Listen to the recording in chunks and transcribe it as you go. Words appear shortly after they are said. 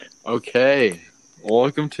Okay,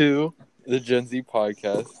 welcome to the Gen Z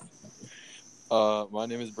podcast. My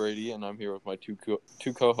name is Brady, and I'm here with my two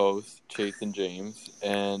co-hosts, Chase and James.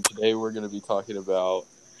 And today we're going to be talking about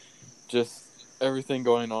just everything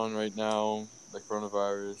going on right now, the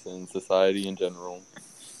coronavirus and society in general.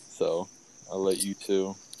 So I'll let you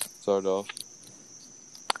two start off.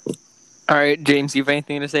 All right, James, you have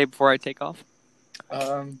anything to say before I take off?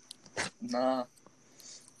 Nah.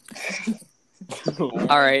 All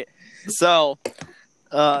right. So,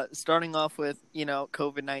 starting off with,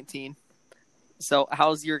 COVID-19. So,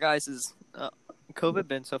 how's your guys' COVID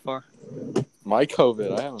been so far? My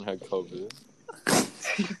COVID, I haven't had COVID.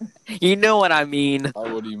 You know what I mean.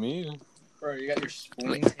 What do you mean? Bro, you got your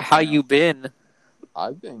spleen. How you been?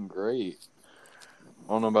 I've been great.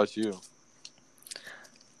 I don't know about you.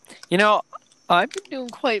 I've been doing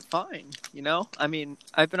quite fine, I mean,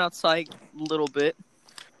 I've been outside a little bit.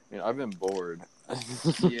 I've been bored.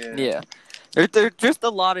 Yeah. There's just a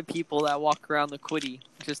lot of people that walk around the quitty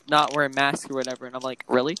just not wearing masks or whatever, and I'm like,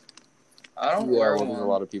 really? I don't wear one. There's a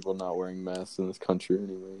lot of people not wearing masks in this country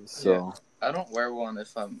anyways, so... Yeah, I don't wear one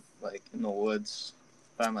if I'm, in the woods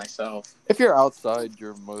by myself. If you're outside,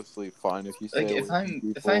 you're mostly fine if you stay away if from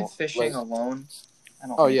people. If I'm fishing alone, I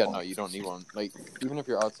don't need one. No, you don't need one. Even if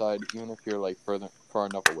you're outside, even if you're, far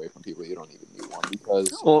enough away from people, you don't even need one,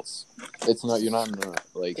 because it's not, you're not in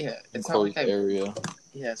a, enclosed area.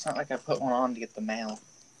 Yeah, it's not like I put one on to get the mail.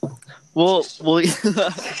 Well,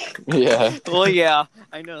 yeah. Well, yeah,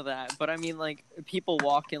 I know that, but I mean, people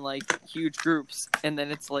walk in huge groups, and then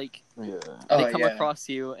it's they come across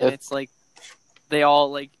you, and it's they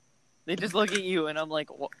all they just look at you, and I'm like,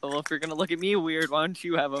 well, if you're gonna look at me weird, why don't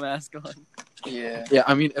you have a mask on? Yeah. Yeah,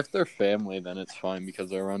 I mean, if they're family, then it's fine because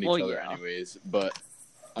they're around each other anyways. But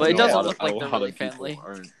it doesn't look like they're really family.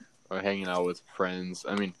 Are hanging out with friends.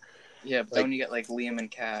 I mean. Yeah, but then you get Liam and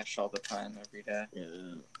Cash all the time, every day.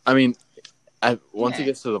 Yeah. I mean, once it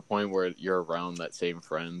gets to the point where you're around that same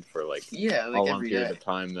friend for a long period of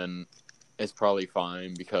time, then it's probably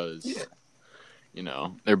fine because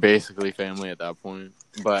they're basically family at that point.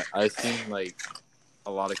 But I've seen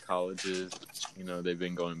a lot of colleges, they've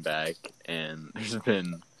been going back, and there's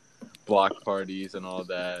been block parties and all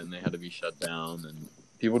that, and they had to be shut down, and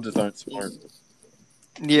people just aren't smart.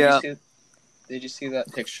 Yeah. Did you see that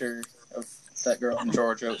picture of that girl in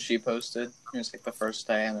Georgia she posted? It was the first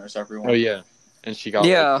day, and there was everyone. Oh yeah, and she got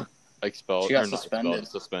expelled. She got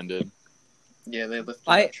suspended. Yeah, they lifted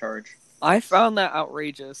that charge. I found that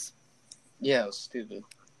outrageous. Yeah, it was stupid.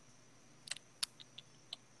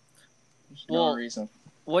 There's no reason.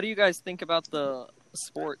 What do you guys think about the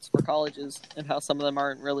sports for colleges and how some of them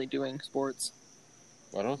aren't really doing sports?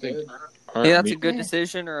 I don't think. That's a good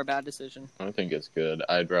decision or a bad decision? I don't think it's good.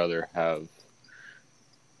 I'd rather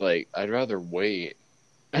wait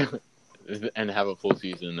and have a full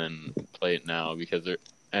season than play it now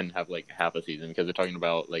and have half a season because they're talking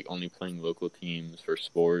about only playing local teams for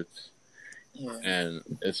sports. Yeah. And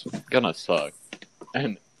it's gonna suck.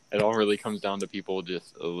 And it all really comes down to people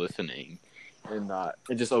just listening and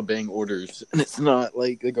just obeying orders. And it's not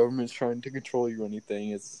the government's trying to control you or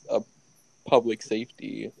anything. It's a public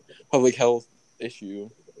health issue.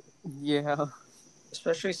 Yeah.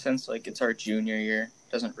 Especially since it's our junior year.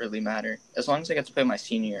 Doesn't really matter. As long as I get to play my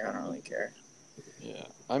senior year, I don't really care. Yeah.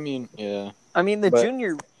 I mean, yeah. The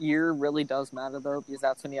junior year really does matter though, because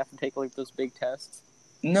that's when you have to take those big tests.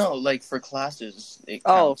 No, for classes it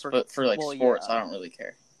counts, but for sports, I don't really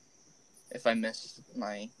care. If I miss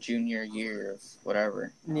my junior year of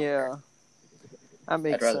whatever. Yeah. That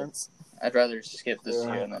makes sense. I'd rather skip this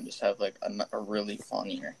year and then just have a really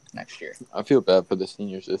fun year next year. I feel bad for the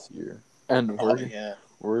seniors this year, and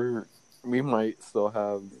we might still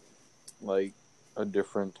have a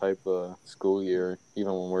different type of school year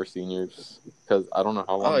even when we're seniors because I don't know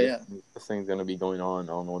how long this thing's gonna be going on. I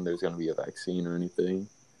don't know when there's gonna be a vaccine or anything.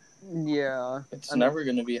 Yeah, it's never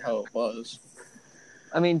gonna be how it was.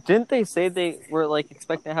 I mean, didn't they say they were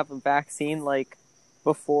expecting to have a vaccine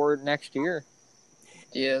before next year?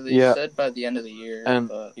 Yeah, they said by the end of the year.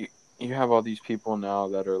 And you have all these people now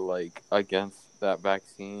that are against that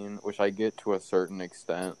vaccine, which I get to a certain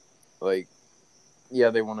extent. They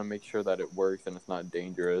want to make sure that it works and it's not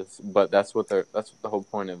dangerous, but that's the whole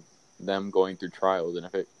point of them going through trials. And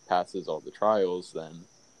if it passes all the trials, then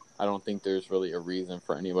I don't think there's really a reason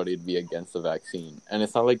for anybody to be against the vaccine. And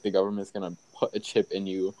it's not like the government's gonna put a chip in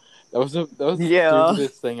you. That was the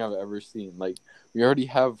stupidest thing I've ever seen. We already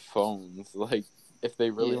have phones. If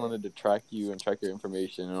they really wanted to track you and track your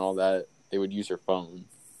information and all that, they would use your phone.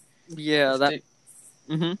 Yeah,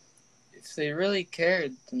 If they really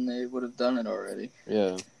cared, then they would have done it already.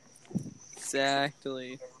 Yeah.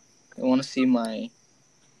 Exactly. You want to see my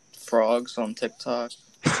frogs on TikTok?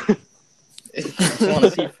 If you want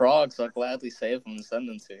to see frogs, I'll gladly save them and send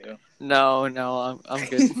them to you. No, I'm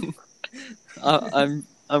good.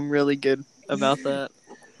 I'm really good about that.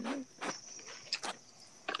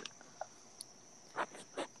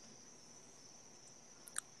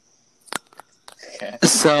 Okay.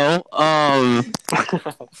 So,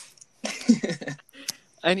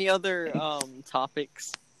 any other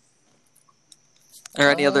topics or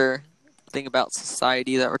any other thing about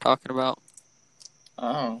society that we're talking about?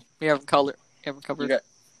 Oh, we haven't covered.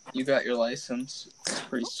 You got your license. It's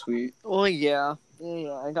pretty sweet. Well, yeah,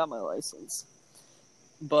 I got my license,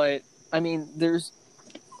 but I mean,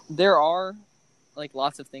 there are like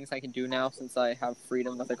lots of things I can do now since I have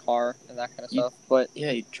freedom with a car and that kind of stuff. But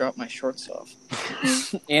yeah, you dropped my shorts off.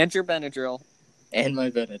 And your Benadryl. And my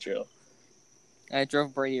Benadryl. I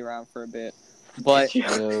drove Brady around for a bit, but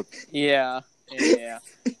yeah.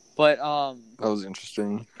 But that was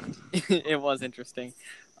interesting. It was interesting.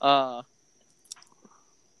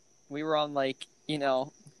 We were on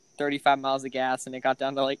 35 miles of gas, and it got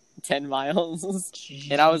down to 10 miles,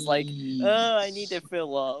 and I was like, I need to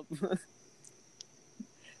fill up.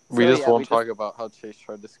 We won't talk about how Chase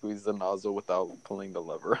tried to squeeze the nozzle without pulling the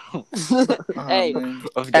lever out. Hey, on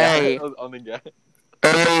the gas.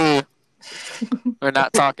 Hey. We're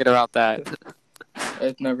not talking about that.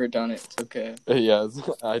 I've never done it. It's okay. Yes,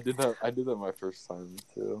 I did that. I did that my first time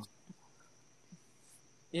too.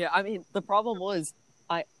 Yeah, I mean the problem was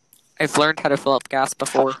I've learned how to fill up gas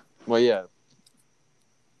before. Well, yeah,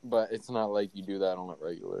 but it's not like you do that on a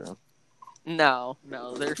regular. No.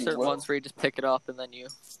 There's certain ones where you just pick it up and then you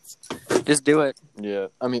just do it. Yeah,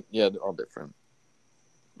 I mean, yeah, they're all different.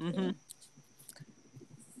 Mm-hmm.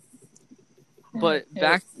 But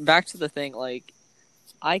back to the thing,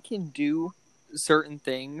 I can do certain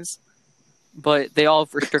things, but they all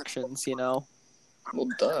have restrictions, Well,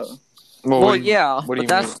 duh. Well, yeah. What do you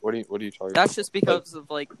mean? What are you talking about? That's just because of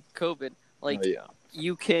COVID.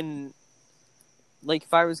 You can,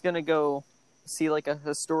 if I was gonna go see a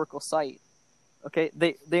historical site, okay,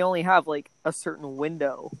 they only have a certain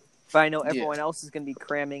window, but I know everyone else is gonna be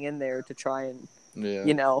cramming in there to try and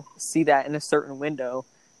see that in a certain window.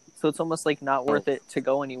 So it's almost not worth it to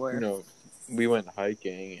go anywhere. We went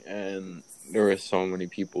hiking and there were so many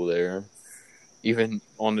people there, even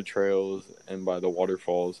on the trails and by the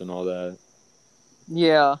waterfalls and all that.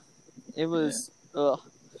 Yeah, it was. Ugh.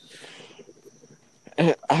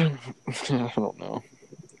 I don't know.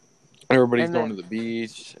 Everybody's going to the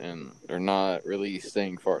beach and they're not really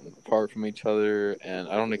staying far apart from each other. And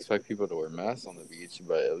I don't expect people to wear masks on the beach,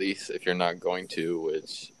 but at least if you're not going to,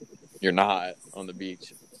 which you're not on the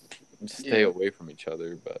beach, stay away from each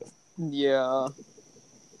other. But yeah,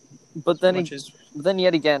 but then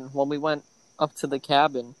yet again, when we went up to the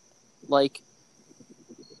cabin,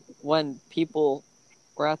 when people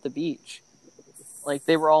were at the beach,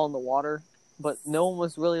 they were all in the water, but no one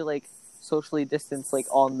was really socially distanced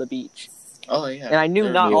on the beach. Oh yeah, and I knew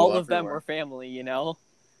not all of them were family,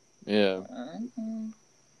 Yeah.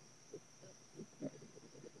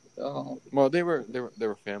 Oh. Well, they were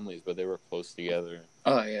families, but they were close together.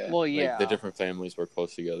 Oh yeah. Well, yeah. The different families were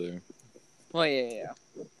close together. Well, yeah.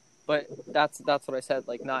 But that's what I said.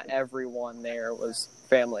 Not everyone there was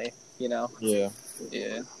family. Yeah. Yeah.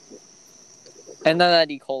 And then that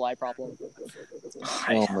E. coli problem.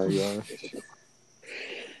 Oh my gosh.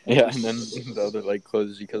 Yeah, and then the other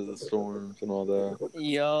closed because of the storms and all that.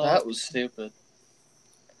 Yeah. That was stupid.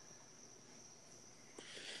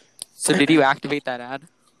 So did you activate that ad?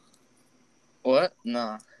 What?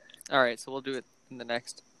 Nah. Alright, so we'll do it in the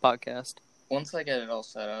next podcast. Once I get it all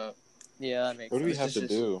set up. Yeah, that makes sense. What do we have to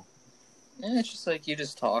do? Yeah, it's just you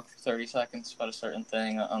just talk for 30 seconds about a certain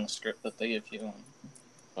thing on the script that they give you.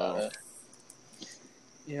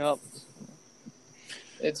 Yep.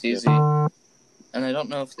 It's easy. And I don't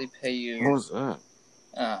know if they pay you. What was that?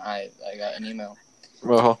 I got an email.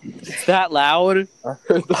 Well, is that loud? I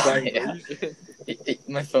heard the vibration. Yeah.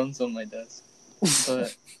 My phone's on my desk.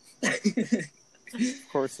 But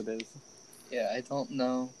of course it is. Yeah, I don't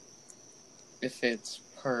know if it's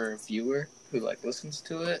per viewer who listens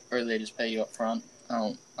to it, or they just pay you up front. I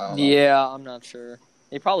don't know. Yeah, I'm not sure.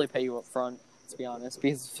 They probably pay you up front, to be honest,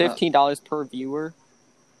 because $15 per viewer.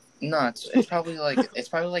 No, it's probably it's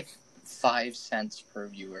probably 5 cents per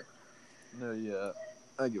viewer. No, yeah,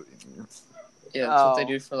 I get what you mean. Yeah, that's what they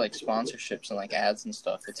do for sponsorships and ads and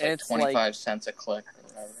stuff. It's 25 cents a click or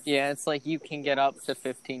whatever. Yeah, it's you can get up to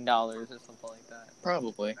 $15 or something like that.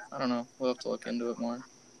 Probably. I don't know. We'll have to look into it more.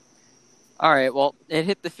 All right. Well, it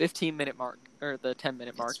hit the 15-minute mark or the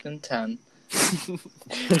 10-minute mark. It's been 10.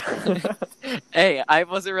 Hey, I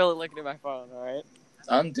wasn't really looking at my phone, alright?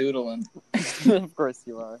 I'm doodling. Of course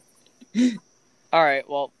you are. Alright,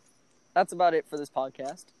 well, that's about it for this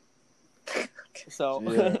podcast. So,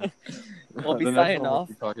 yeah. We'll be signing off.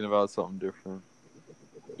 We'll be talking about something different.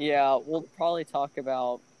 Yeah, we'll probably talk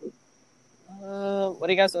about... what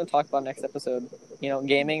do you guys want to talk about next episode?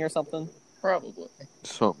 Gaming or something? Probably.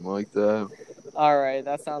 Something like that. Alright,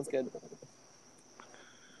 that sounds good.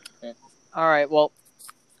 Yeah. Alright, well...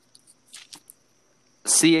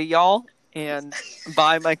 See ya, y'all, and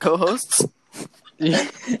bye, my co-hosts.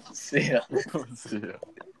 See ya. See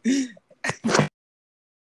ya.